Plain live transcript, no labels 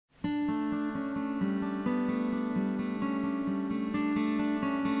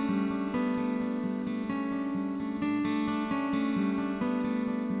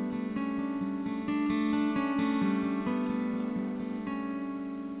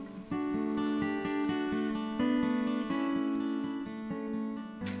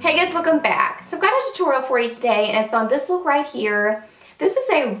Hey guys, welcome back. So I've got a tutorial for you today and it's on this look right here. This is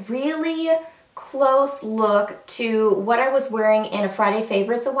a really close look to what I was wearing in a Friday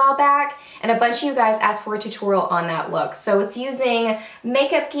Favorites a while back, and a bunch of you guys asked for a tutorial on that look. So it's using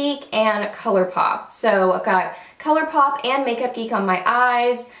Makeup Geek and ColourPop. So I've got ColourPop and Makeup Geek on my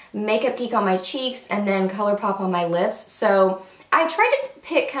eyes, Makeup Geek on my cheeks, and then ColourPop on my lips. So I tried to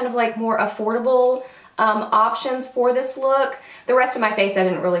pick kind of like more affordable options for this look. The rest of my face I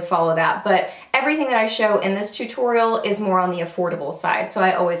didn't really follow that, but everything that I show in this tutorial is more on the affordable side, so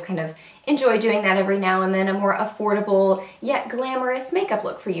I always kind of enjoy doing that every now and then, a more affordable yet glamorous makeup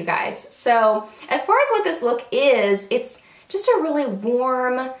look for you guys. So as far as what this look is, it's just a really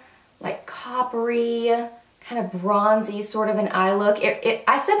warm, like coppery, kind of bronzy sort of an eye look.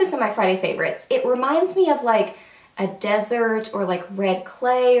 I said this in my Friday Favorites, it reminds me of like a desert or like red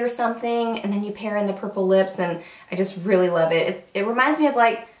clay or something, and then you pair in the purple lips, and I just really love it. It reminds me of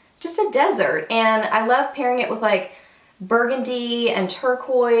like just a desert, and I love pairing it with like burgundy and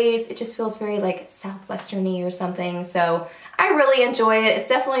turquoise. It just feels very like southwesterny or something, so I really enjoy it. It's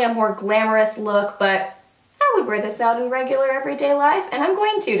definitely a more glamorous look, but I would wear this out in regular everyday life, and I'm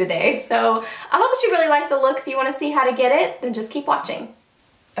going to today. So I hope that you really like the look. If you want to see how to get it, then just keep watching.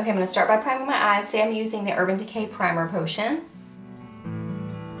 Okay, I'm going to start by priming my eyes. Today I'm using the Urban Decay Primer Potion.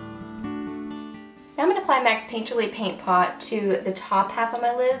 Now I'm going to apply MAC's Painterly Paint Pot to the top half of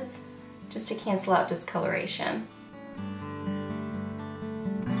my lids, just to cancel out discoloration.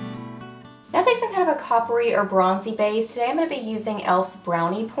 Now take some kind of a coppery or bronzy base. Today I'm going to be using e.l.f.'s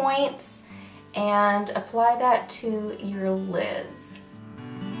Brownie Points, and apply that to your lids.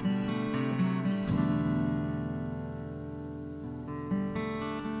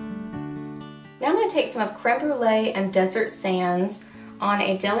 Now I'm going to take some of Creme Brulee and Desert Sands on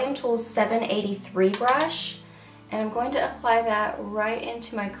a Delium Tools 783 brush, and I'm going to apply that right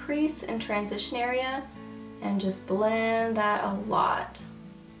into my crease and transition area and just blend that a lot.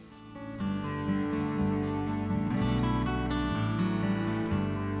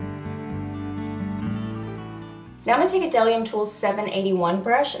 Now I'm going to take a Delium Tools 781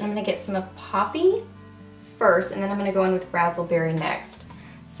 brush, and I'm going to get some of Poppy first, and then I'm going to go in with Razzleberry next.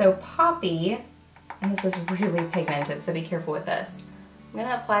 So Poppy, and this is really pigmented, so be careful with this. I'm going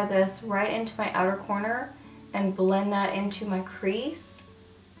to apply this right into my outer corner and blend that into my crease,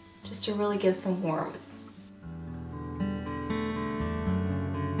 just to really give some warmth.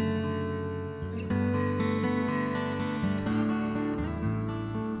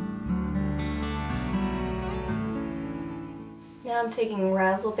 Now I'm taking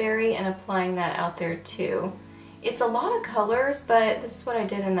Razzleberry and applying that out there too. It's a lot of colors, but this is what I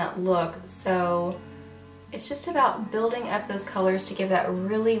did in that look, so it's just about building up those colors to give that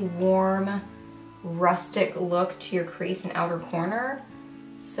really warm, rustic look to your crease and outer corner.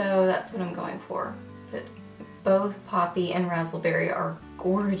 So that's what I'm going for. But both Poppy and Razzleberry are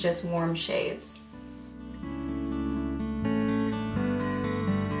gorgeous warm shades.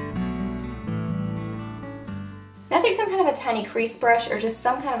 Now take some kind of a tiny crease brush or just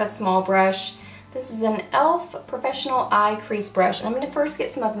some kind of a small brush. This is an e.l.f. Professional Eye Crease Brush, and I'm going to first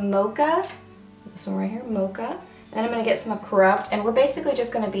get some of Mocha, this one right here, Mocha, and then I'm going to get some of Corrupt, and we're basically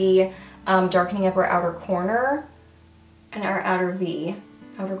just going to be darkening up our outer corner and our outer V.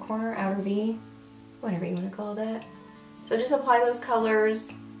 Outer corner, outer V, whatever you want to call that. So just apply those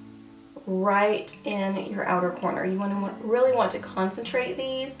colors right in your outer corner. You really want to concentrate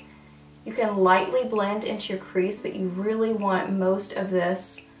these. You can lightly blend into your crease, but you really want most of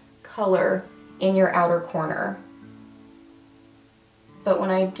this color in your outer corner. But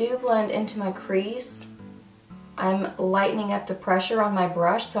when I do blend into my crease, I'm lightening up the pressure on my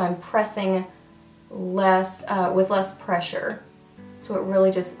brush, so I'm pressing less with less pressure. So it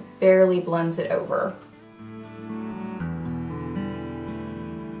really just barely blends it over.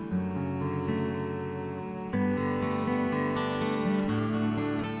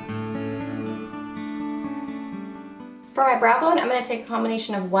 For my brow bone, I'm going to take a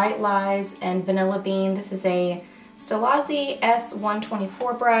combination of White Lies and Vanilla Bean. This is a Stilazzi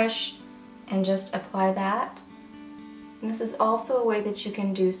S124 brush, and just apply that. And this is also a way that you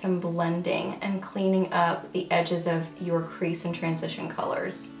can do some blending and cleaning up the edges of your crease and transition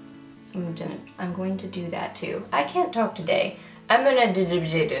colors. So I'm going to do that too. I can't talk today. I'm going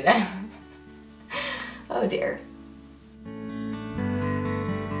to do that. Oh dear.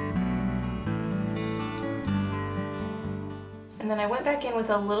 And then I went back in with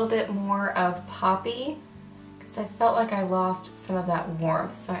a little bit more of Poppy because I felt like I lost some of that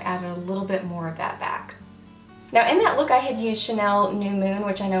warmth, so I added a little bit more of that back. Now in that look I had used Chanel New Moon,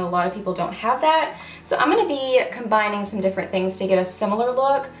 which I know a lot of people don't have that. So I'm going to be combining some different things to get a similar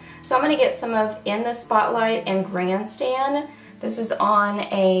look. So I'm going to get some of In the Spotlight and Grandstand. This is on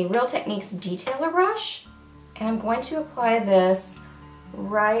a Real Techniques detailer brush. And I'm going to apply this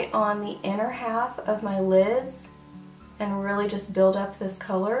right on the inner half of my lids and really just build up this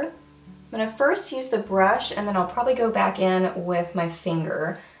color. I'm going to first use the brush and then I'll probably go back in with my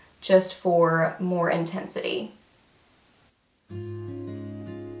finger just for more intensity.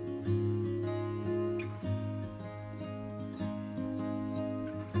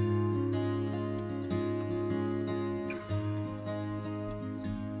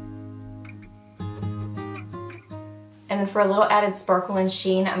 And then for a little added sparkle and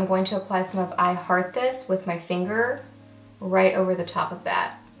sheen, I'm going to apply some of I Heart This with my finger right over the top of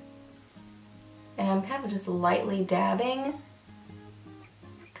that. And I'm kind of just lightly dabbing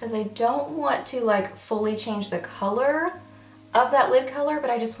because I don't want to like fully change the color of that lid color, but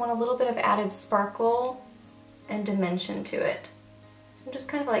I just want a little bit of added sparkle and dimension to it. I'm just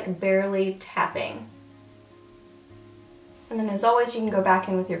kind of like barely tapping. And then as always, you can go back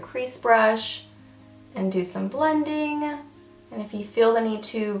in with your crease brush and do some blending. And if you feel the need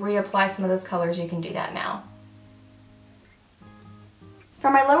to reapply some of those colors, you can do that now. For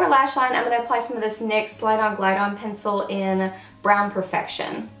my lower lash line, I'm going to apply some of this NYX Slide On Glide On pencil in Brown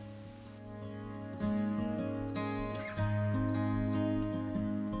Perfection.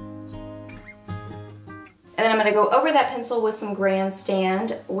 And then I'm going to go over that pencil with some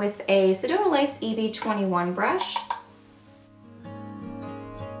Grandstand with a Sedona Lace EB21 brush.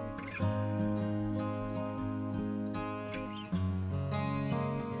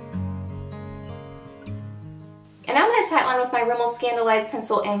 And now I'm going to tightline with my Rimmel Scandalized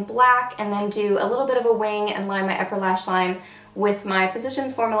pencil in black and then do a little bit of a wing and line my upper lash line with my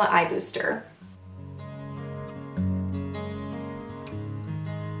Physicians Formula Eye Booster.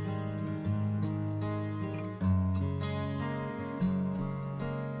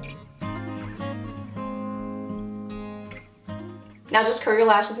 Now just curl your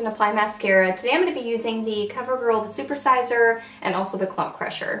lashes and apply mascara. Today I'm going to be using the CoverGirl, the Supersizer, and also the Clump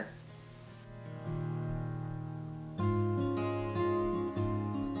Crusher.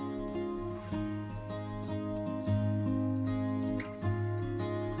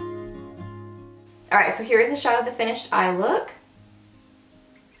 Alright, so here is a shot of the finished eye look.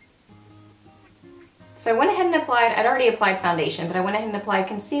 So I went ahead and applied, I'd already applied foundation, but I went ahead and applied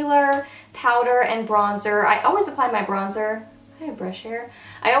concealer, powder, and bronzer. I always apply my bronzer, I have brush hair.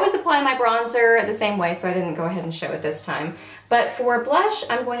 I always apply my bronzer the same way, so I didn't go ahead and show it this time. But for blush,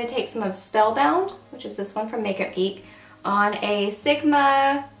 I'm going to take some of Spellbound, which is this one from Makeup Geek, on a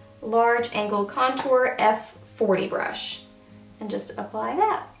Sigma Large Angled Contour F40 brush, and just apply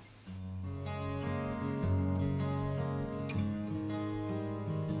that.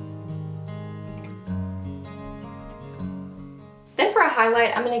 Then for a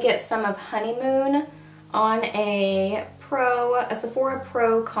highlight, I'm going to get some of Honeymoon on a Sephora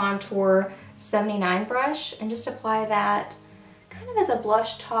Pro Contour 79 brush and just apply that kind of as a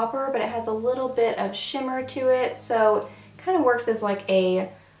blush topper, but it has a little bit of shimmer to it, so it kind of works as like a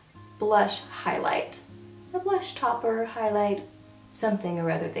blush highlight. A blush topper, highlight, something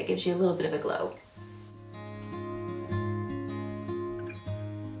or other that gives you a little bit of a glow.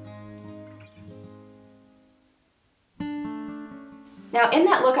 Now in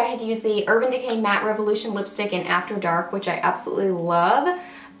that look I had used the Urban Decay Matte Revolution lipstick in After Dark, which I absolutely love,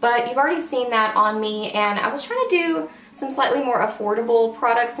 but you've already seen that on me, and I was trying to do some slightly more affordable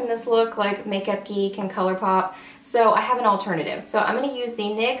products in this look like Makeup Geek and ColourPop, so I have an alternative. So I'm going to use the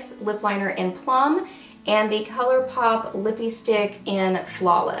NYX lip liner in Plum and the ColourPop Lippy Stick in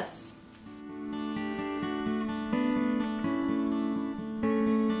Flawless.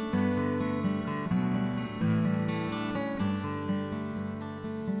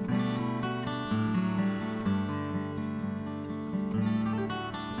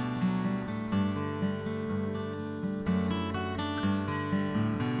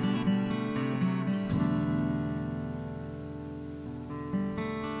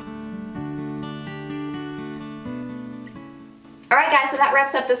 Alright guys, so that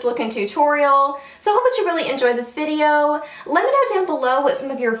wraps up this look and tutorial. So I hope that you really enjoyed this video. Let me know down below what some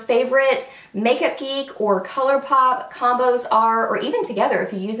of your favorite Makeup Geek or ColourPop combos are, or even together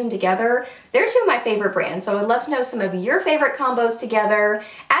if you use them together. They're two of my favorite brands, so I would love to know some of your favorite combos together.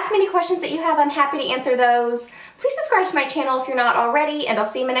 Ask me any questions that you have, I'm happy to answer those. Please subscribe to my channel if you're not already, and I'll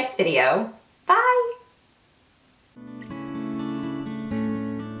see you in my next video.